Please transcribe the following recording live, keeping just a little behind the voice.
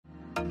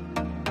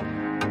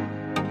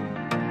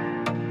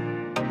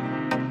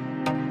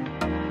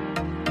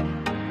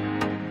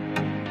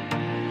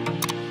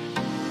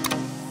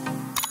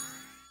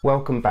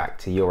Welcome back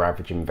to Your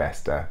Average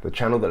Investor, the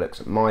channel that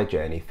looks at my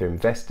journey through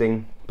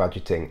investing,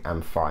 budgeting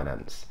and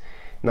finance.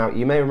 Now,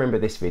 you may remember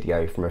this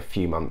video from a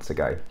few months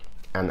ago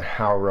and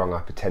how wrong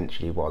I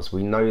potentially was.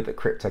 We know that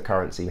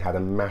cryptocurrency had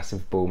a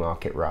massive bull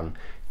market run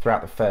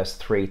throughout the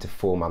first 3 to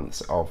 4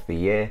 months of the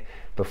year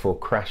before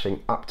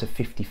crashing up to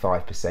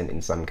 55%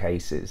 in some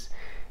cases.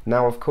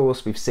 Now, of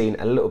course, we've seen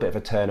a little bit of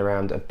a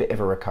turnaround, a bit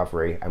of a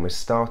recovery, and we're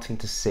starting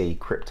to see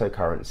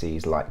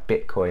cryptocurrencies like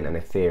Bitcoin and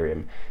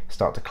Ethereum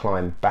start to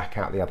climb back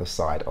out the other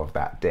side of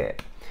that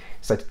dip.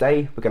 So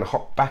today we're going to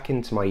hop back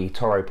into my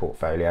eToro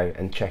portfolio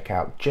and check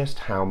out just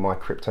how my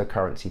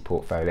cryptocurrency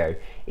portfolio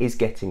is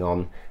getting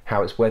on,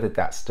 how it's weathered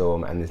that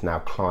storm and is now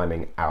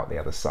climbing out the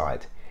other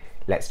side.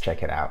 Let's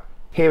check it out.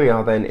 Here we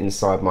are then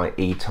inside my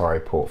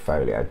eToro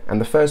portfolio, and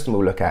the first thing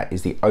we'll look at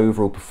is the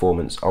overall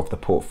performance of the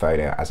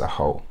portfolio as a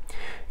whole.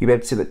 You'll be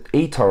able to see that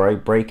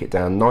eToro break it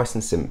down nice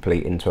and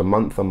simply into a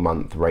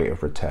month-on-month rate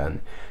of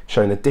return,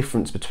 showing the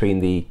difference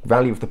between the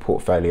value of the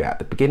portfolio at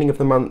the beginning of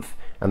the month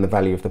and the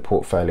value of the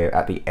portfolio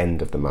at the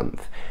end of the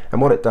month.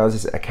 And what it does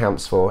is it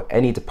accounts for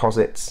any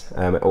deposits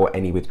or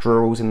any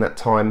withdrawals in that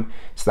time,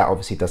 so that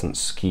obviously doesn't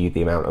skew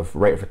the amount of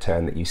rate of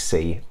return that you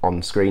see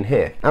on screen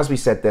here. As we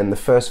said then, the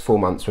first 4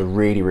 months were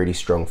really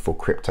strong for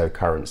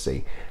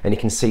cryptocurrency, and you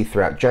can see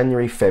throughout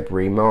January,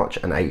 February, March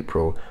and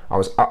April I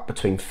was up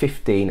between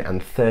 15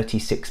 and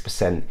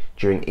 36%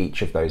 during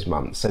each of those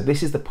months. So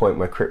this is the point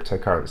where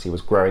cryptocurrency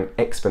was growing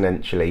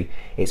exponentially.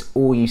 It's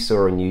all you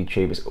saw on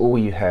YouTube, it's all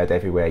you heard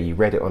everywhere, you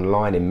read it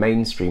online in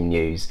mainstream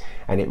news,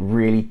 and it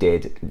really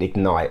did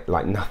ignite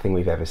like nothing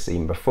we've ever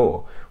seen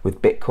before,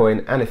 with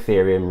Bitcoin and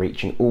Ethereum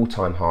reaching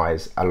all-time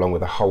highs, along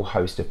with a whole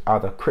host of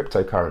other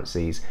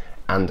cryptocurrencies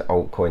and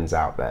altcoins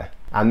out there.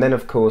 And then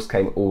of course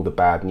came all the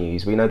bad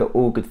news. We know that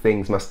all good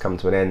things must come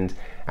to an end,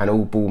 and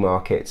all bull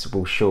markets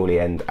will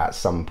surely end at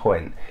some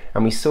point.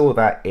 And we saw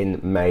that in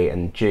May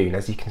and June,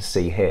 as you can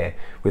see here,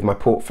 with my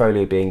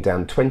portfolio being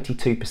down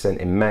 22%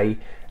 in May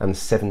and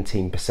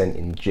 17%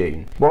 in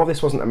June. While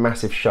this wasn't a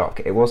massive shock,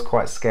 it was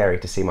quite scary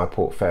to see my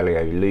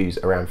portfolio lose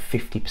around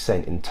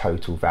 50% in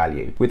total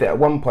value, with it at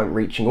one point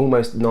reaching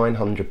almost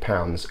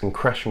 £900 and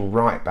crashing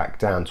right back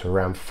down to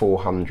around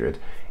 400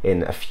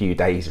 in a few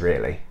days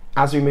really.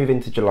 As we move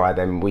into July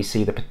then, we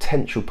see the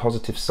potential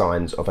positive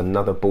signs of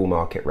another bull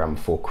market run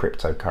for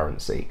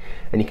cryptocurrency.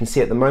 And you can see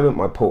at the moment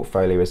my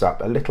portfolio is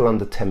up a little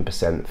under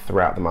 10%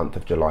 throughout the month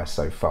of July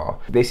so far.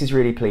 This is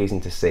really pleasing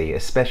to see,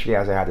 especially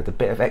as I added a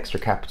bit of extra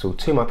capital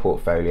to my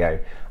portfolio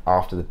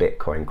after the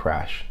Bitcoin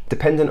crash.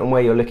 Dependent on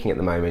where you're looking at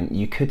the moment,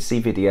 you could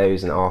see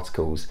videos and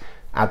articles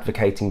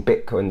advocating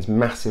Bitcoin's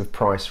massive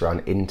price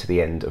run into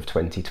the end of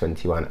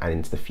 2021 and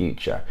into the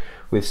future,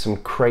 with some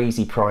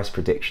crazy price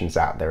predictions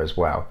out there as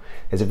well.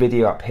 There's a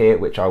video up here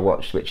which I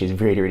watched which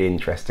is really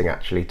interesting,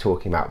 actually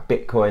talking about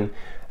Bitcoin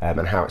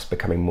and how it's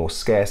becoming more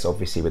scarce,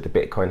 obviously with the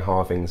Bitcoin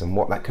halvings, and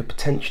what that could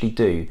potentially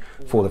do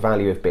for the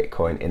value of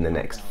Bitcoin in the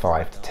next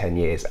 5 to 10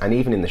 years, and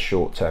even in the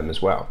short term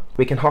as well.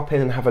 We can hop in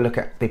and have a look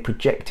at the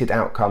projected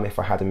outcome if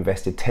I had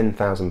invested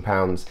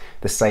 £10,000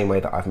 the same way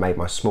that I've made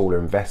my smaller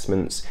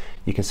investments.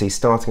 You can see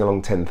starting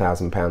along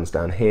 £10,000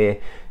 down here,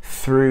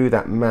 through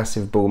that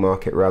massive bull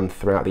market run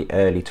throughout the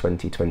early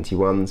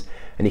 2021s,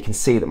 and you can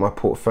see that my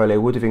portfolio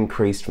would have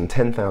increased from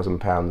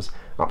 £10,000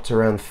 up to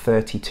around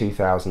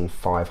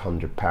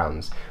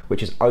 £32,500,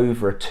 which is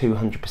over a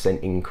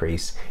 200%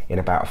 increase in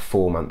about a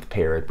 4-month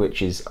period,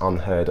 which is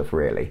unheard of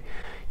really.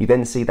 You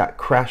then see that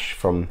crash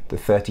from the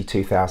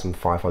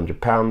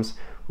 £32,500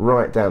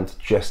 right down to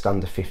just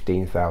under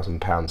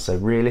 £15,000. So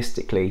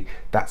realistically,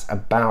 that's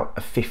about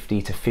a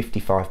 50 to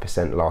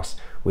 55% loss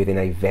within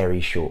a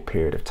very short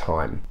period of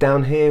time.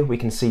 Down here, we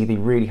can see the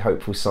really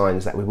hopeful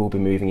signs that we will be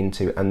moving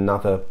into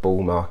another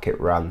bull market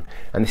run.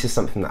 And this is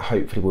something that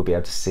hopefully we'll be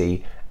able to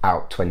see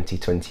out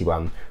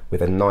 2021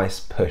 with a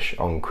nice push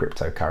on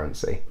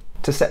cryptocurrency.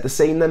 To set the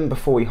scene then,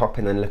 before we hop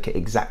in and look at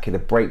exactly the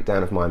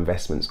breakdown of my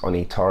investments on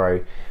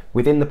eToro,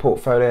 within the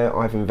portfolio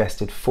I've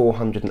invested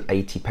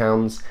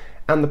 £480,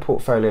 and the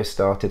portfolio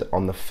started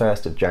on the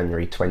 1st of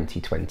January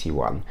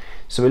 2021.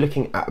 So we're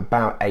looking at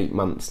about 8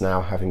 months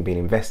now having been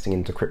investing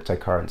into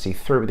cryptocurrency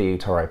through the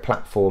eToro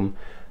platform,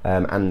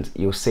 and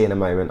you'll see in a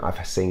moment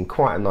I've seen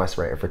quite a nice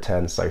rate of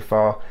return so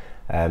far,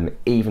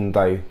 even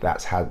though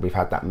we've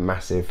had that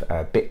massive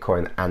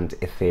Bitcoin and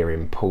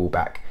Ethereum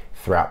pullback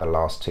throughout the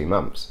last 2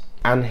 months.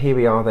 And here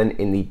we are then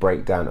in the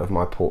breakdown of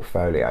my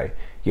portfolio.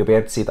 You'll be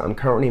able to see that I'm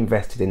currently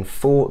invested in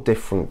 4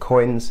 different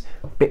coins: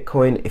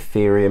 Bitcoin,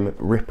 Ethereum,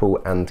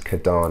 Ripple and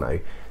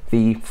Cardano.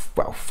 The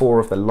 4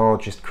 of the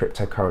largest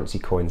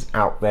cryptocurrency coins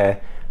out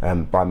there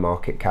by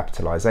market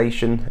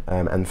capitalization,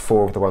 and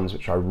 4 of the ones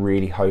which I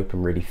really hope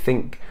and really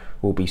think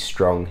will be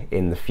strong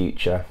in the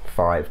future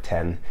 5,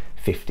 10,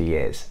 50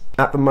 years.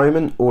 At the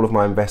moment, all of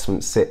my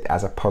investments sit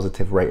as a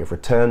positive rate of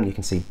return. You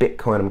can see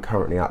Bitcoin I'm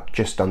currently up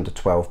just under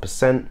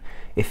 12%,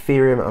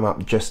 Ethereum I'm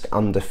up just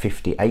under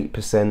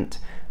 58%,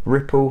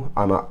 Ripple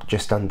I'm up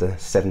just under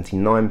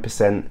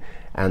 79%,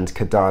 and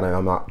Cardano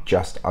I'm up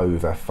just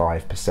over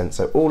 5%.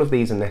 So all of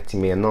these are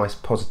netting me a nice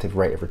positive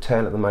rate of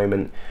return at the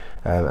moment,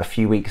 A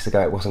few weeks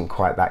ago it wasn't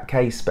quite that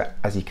case, but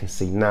as you can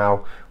see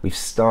now, we've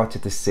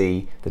started to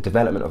see the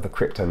development of the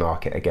crypto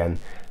market again,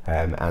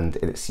 and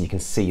you can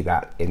see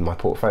that in my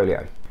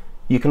portfolio.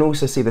 You can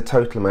also see the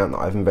total amount that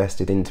I've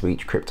invested into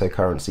each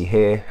cryptocurrency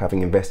here,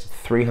 having invested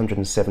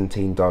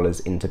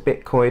 $317 into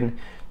Bitcoin,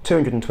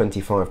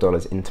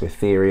 $225 into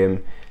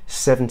Ethereum,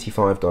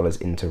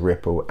 $75 into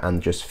Ripple,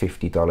 and just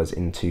 $50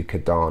 into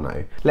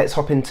Cardano. Let's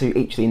hop into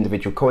each of the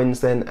individual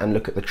coins then and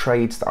look at the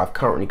trades that I've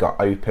currently got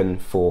open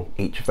for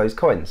each of those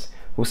coins.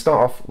 We'll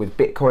start off with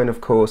Bitcoin,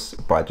 of course,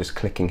 by just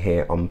clicking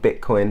here on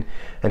Bitcoin,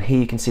 and here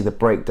you can see the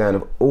breakdown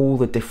of all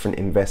the different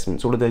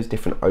investments, all of those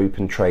different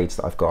open trades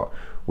that I've got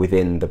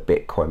within the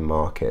Bitcoin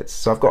markets.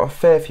 So I've got a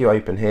fair few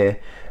open here,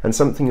 and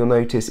something you'll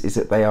notice is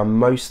that they are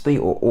mostly,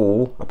 or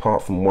all,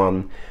 apart from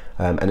one,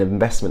 an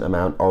investment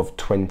amount of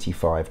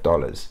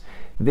 $25.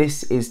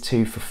 This is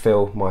to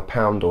fulfill my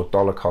pound or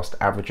dollar cost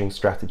averaging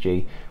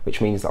strategy,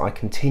 which means that I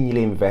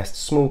continually invest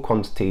small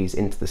quantities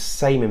into the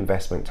same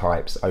investment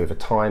types over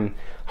time,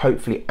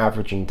 hopefully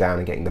averaging down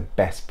and getting the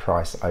best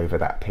price over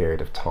that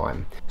period of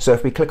time. So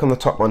if we click on the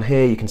top one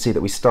here, you can see that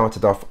we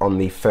started off on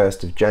the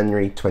 1st of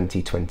January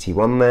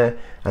 2021 there,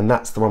 and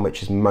that's the one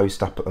which is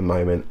most up at the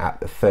moment at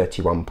the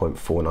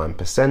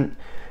 31.49%.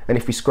 And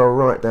if we scroll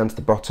right down to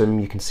the bottom,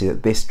 you can see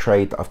that this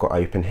trade that I've got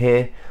open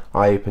here,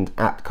 I opened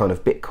at kind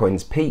of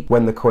Bitcoin's peak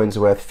when the coins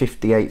are worth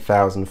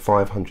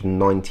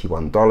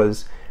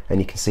 $58,591, and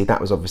you can see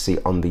that was obviously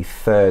on the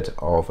 3rd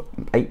of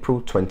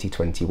April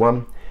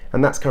 2021,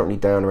 and that's currently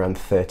down around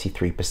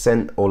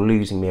 33%, or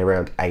losing me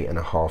around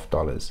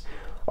 $8.50.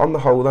 On the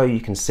whole though, you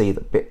can see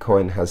that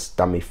Bitcoin has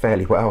done me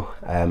fairly well.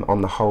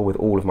 On the whole, with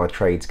all of my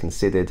trades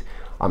considered,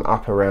 I'm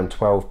up around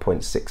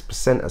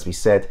 12.6%, as we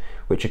said,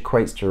 which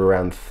equates to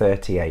around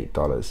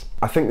 $38.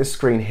 I think the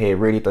screen here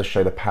really does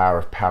show the power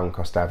of pound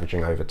cost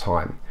averaging over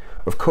time.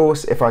 Of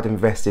course, if I'd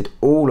invested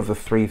all of the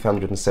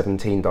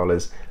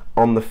 $317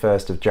 on the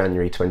 1st of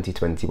January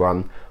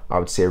 2021, I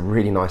would see a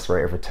really nice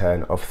rate of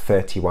return of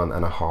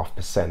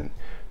 31.5%.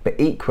 But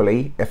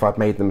equally, if I'd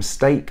made the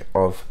mistake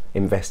of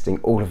investing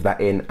all of that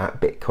in at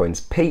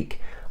Bitcoin's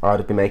peak, I'd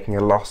have been making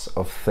a loss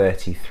of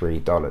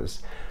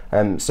 $33.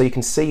 So you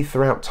can see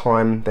throughout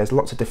time there's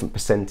lots of different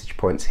percentage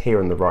points here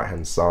on the right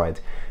hand side,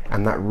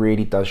 and that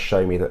really does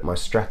show me that my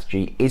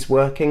strategy is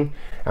working.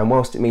 And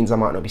whilst it means I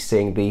might not be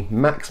seeing the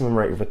maximum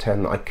rate of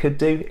return that I could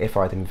do if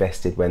I'd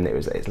invested when it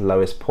was at its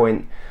lowest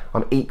point,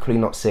 I'm equally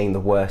not seeing the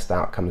worst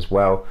outcome as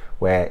well,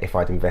 where if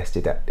I'd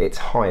invested at its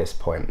highest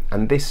point.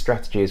 And this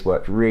strategy has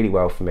worked really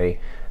well for me,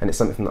 and it's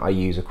something that I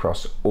use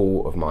across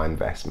all of my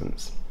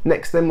investments.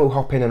 Next then, we'll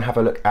hop in and have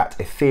a look at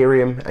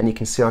Ethereum, and you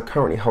can see I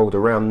currently hold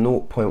around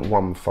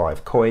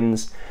 0.15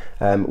 coins,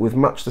 with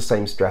much the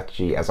same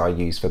strategy as I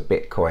use for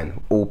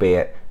Bitcoin,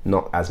 albeit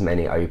not as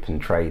many open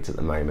trades at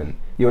the moment.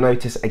 You'll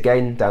notice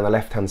again down the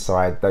left hand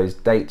side, those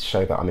dates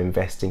show that I'm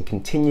investing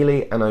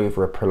continually and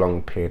over a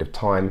prolonged period of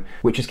time,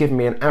 which has given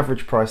me an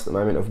average price at the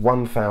moment of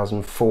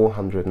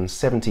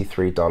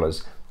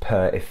 $1,473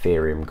 per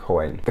Ethereum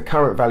coin. The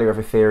current value of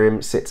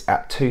Ethereum sits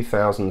at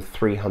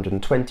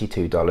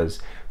 $2,322,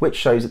 which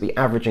shows that the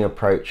averaging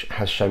approach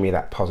has shown me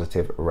that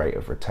positive rate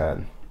of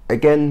return.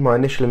 Again, my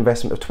initial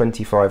investment of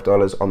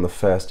 $25 on the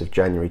 1st of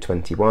January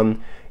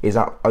 21 is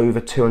up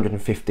over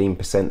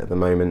 215% at the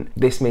moment.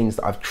 This means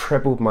that I've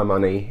trebled my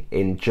money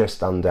in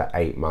just under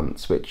 8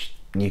 months, which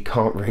you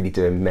can't really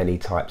do in many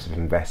types of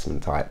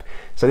investment type.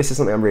 So this is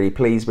something I'm really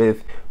pleased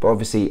with. But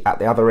obviously at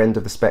the other end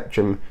of the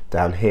spectrum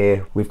down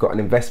here, we've got an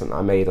investment that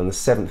I made on the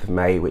 7th of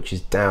May, which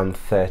is down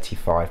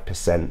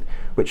 35%,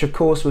 which of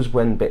course was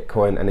when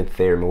Bitcoin and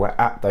Ethereum were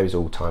at those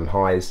all-time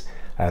highs.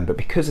 But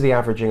because of the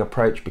averaging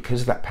approach,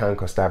 because of that pound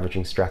cost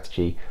averaging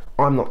strategy,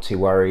 I'm not too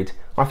worried.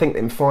 I think that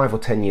in 5 or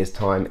 10 years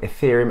time,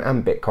 Ethereum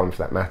and Bitcoin for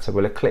that matter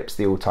will eclipse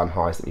the all-time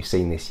highs that we've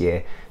seen this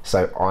year,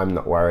 so I'm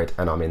not worried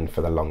and I'm in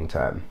for the long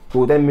term.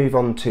 We'll then move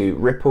on to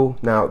Ripple.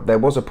 Now, there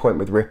was a point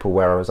with Ripple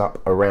where I was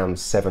up around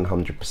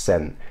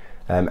 700%,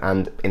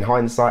 and in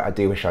hindsight, I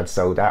do wish I'd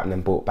sold out and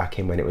then bought back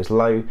in when it was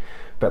low,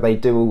 but they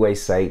do always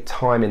say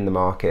time in the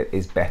market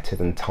is better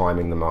than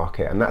timing the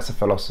market, and that's a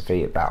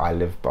philosophy that I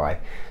live by.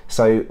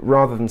 So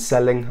rather than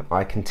selling,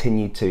 I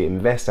continued to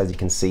invest. As you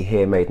can see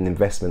here, made an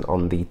investment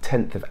on the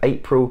 10th of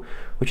April,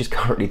 which is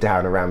currently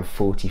down around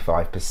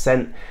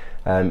 45%,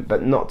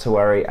 but not to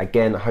worry.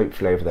 Again,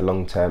 hopefully over the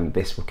long term,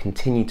 this will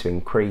continue to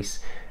increase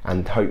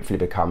and hopefully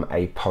become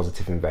a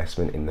positive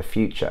investment in the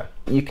future.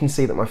 You can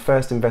see that my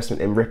first investment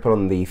in Ripple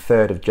on the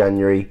 3rd of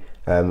January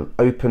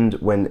opened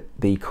when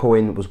the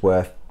coin was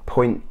worth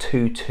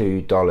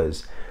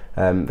 $0.22.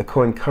 The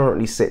coin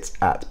currently sits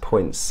at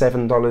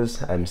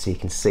 $0.7, so you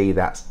can see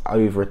that's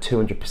over a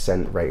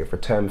 200% rate of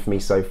return for me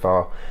so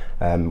far,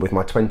 with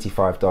my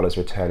 $25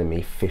 returning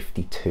me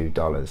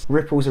 $52.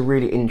 Ripple's a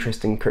really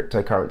interesting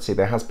cryptocurrency.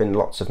 There has been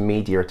lots of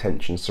media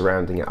attention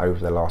surrounding it over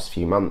the last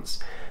few months,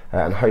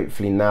 and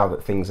hopefully now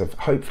that things have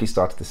hopefully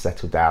started to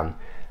settle down,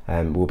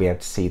 we'll be able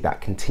to see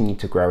that continue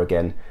to grow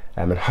again,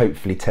 and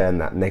hopefully turn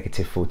that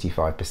negative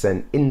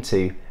 45%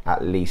 into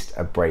at least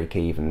a break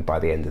even by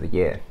the end of the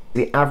year.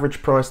 The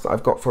average price that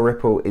I've got for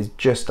Ripple is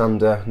just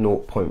under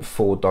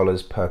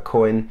 $0.4 per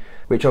coin,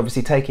 which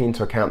obviously taking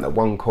into account that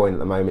one coin at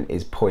the moment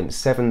is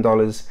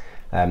 $0.7,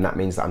 that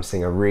means that I'm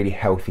seeing a really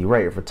healthy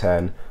rate of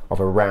return of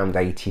around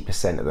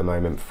 80% at the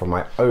moment from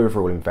my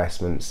overall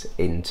investments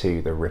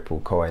into the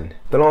Ripple coin.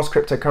 The last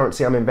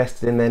cryptocurrency I'm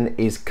invested in then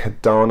is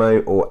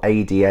Cardano, or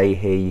ADA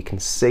here you can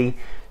see.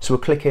 So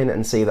we'll click in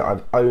and see that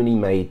I've only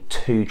made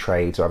 2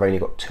 trades, or I've only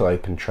got 2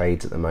 open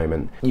trades at the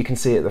moment. You can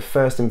see that the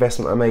first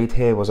investment I made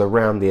here was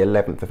around the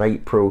 11th of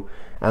April,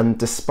 and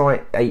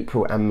despite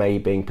April and May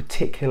being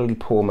particularly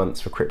poor months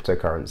for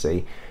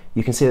cryptocurrency,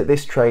 you can see that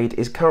this trade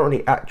is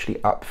currently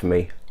actually up for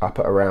me, up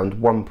at around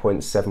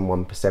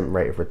 1.71%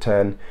 rate of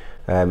return,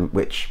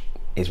 which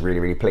is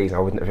really pleasing. I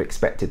wouldn't have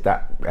expected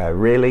that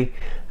really.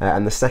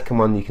 And the second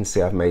one you can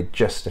see I've made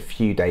just a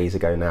few days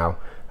ago now,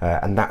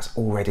 and that's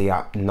already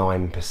up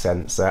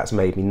 9%. So that's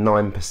made me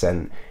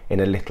 9% in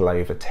a little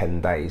over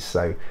 10 days.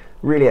 So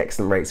really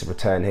excellent rates of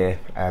return here,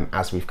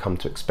 as we've come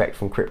to expect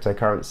from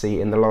cryptocurrency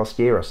in the last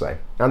year or so.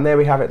 And there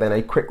we have it then,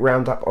 a quick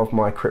roundup of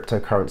my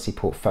cryptocurrency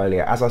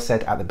portfolio. As I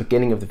said at the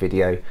beginning of the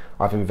video,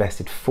 I've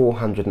invested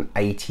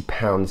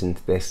 £480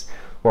 into this.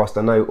 Whilst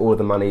I know all of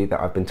the money that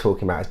I've been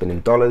talking about has been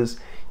in dollars,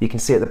 you can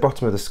see at the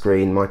bottom of the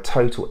screen my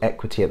total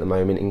equity at the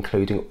moment,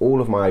 including all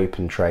of my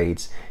open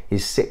trades,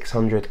 is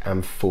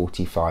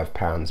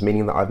 £645,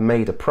 meaning that I've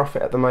made a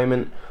profit at the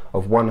moment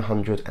of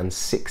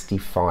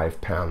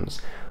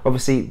 £165.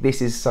 Obviously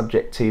this is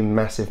subject to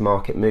massive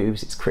market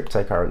moves. It's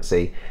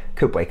cryptocurrency,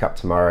 could wake up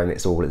tomorrow and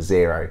it's all at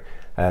zero.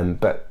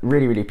 But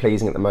really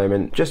pleasing at the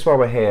moment. Just while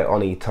we're here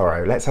on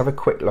eToro, let's have a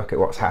quick look at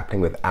what's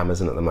happening with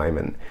Amazon at the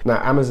moment.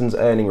 Now, Amazon's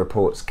earning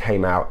reports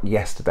came out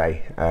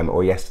yesterday,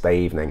 or yesterday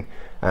evening,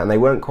 and they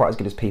weren't quite as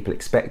good as people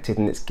expected,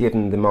 and it's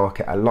given the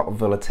market a lot of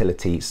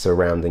volatility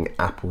surrounding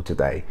Apple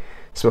today.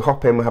 So we'll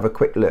hop in, we'll have a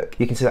quick look.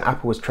 You can see that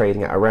Apple was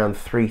trading at around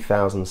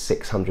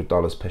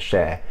 $3,600 per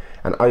share,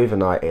 and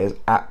overnight it has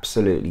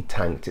absolutely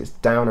tanked. It's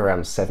down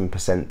around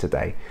 7%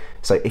 today.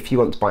 So if you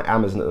want to buy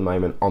Amazon at the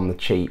moment on the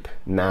cheap,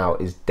 now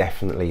is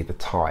definitely the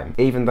time.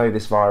 Even though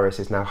this virus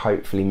is now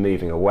hopefully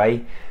moving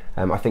away,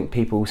 I think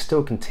people will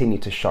still continue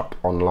to shop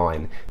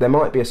online. There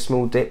might be a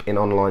small dip in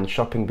online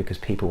shopping because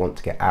people want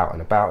to get out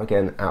and about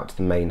again, out to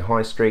the main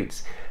high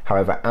streets.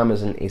 However,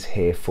 Amazon is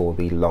here for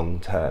the long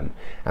term,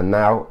 and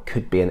now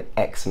could be an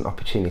excellent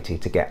opportunity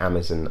to get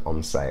Amazon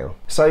on sale.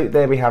 So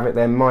there we have it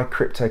then, my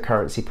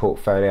cryptocurrency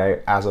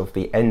portfolio as of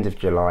the end of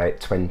July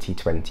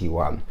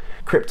 2021.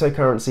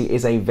 Cryptocurrency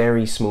is a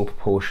very small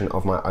proportion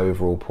of my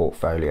overall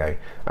portfolio,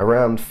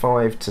 around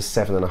 5 to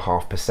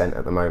 7.5%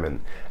 at the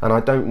moment, and I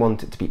don't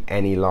want it to be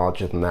any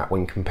larger than that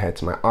when compared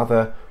to my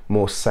other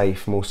more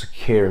safe, more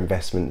secure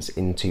investments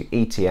into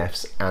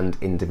ETFs and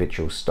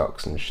individual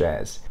stocks and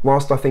shares.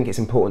 Whilst I think it's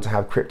important to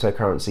have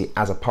cryptocurrency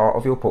as a part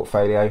of your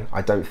portfolio,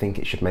 I don't think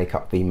it should make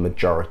up the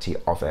majority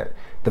of it.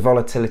 The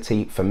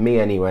volatility, for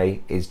me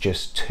anyway, is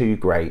just too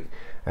great,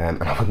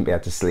 and I wouldn't be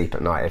able to sleep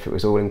at night if it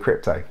was all in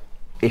crypto.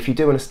 If you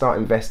do want to start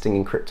investing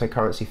in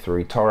cryptocurrency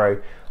through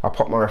eToro, I'll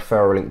pop my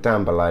referral link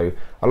down below,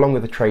 along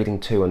with the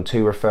Trading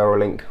 212 referral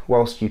link.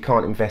 Whilst you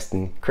can't invest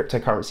in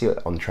cryptocurrency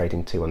on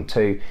Trading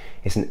 212,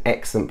 it's an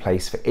excellent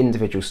place for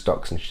individual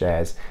stocks and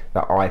shares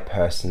that I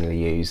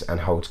personally use,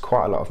 and holds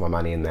quite a lot of my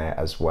money in there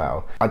as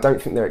well. I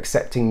don't think they're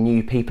accepting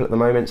new people at the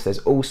moment, so there's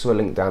also a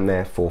link down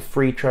there for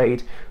free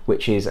trade,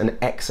 which is an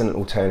excellent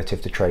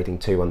alternative to Trading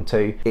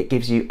 212. It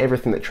gives you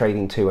everything that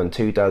Trading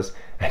 212 does,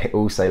 and it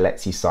also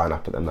lets you sign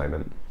up at the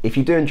moment. If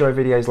you do enjoy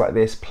videos like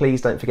this,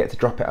 please don't forget to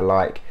drop it a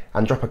like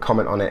and drop a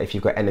comment on it if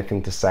you've got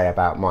anything to say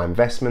about my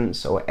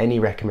investments or any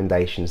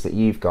recommendations that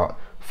you've got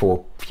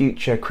for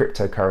future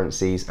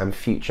cryptocurrencies and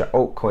future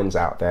altcoins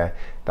out there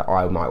that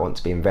I might want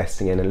to be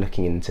investing in and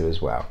looking into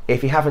as well.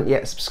 If you haven't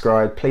yet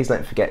subscribed, please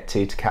don't forget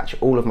to catch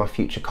all of my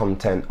future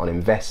content on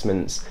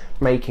investments,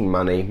 making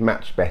money,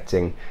 match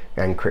betting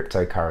and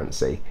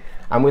cryptocurrency.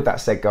 And with that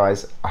said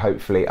guys,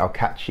 hopefully I'll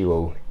catch you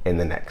all in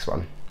the next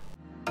one.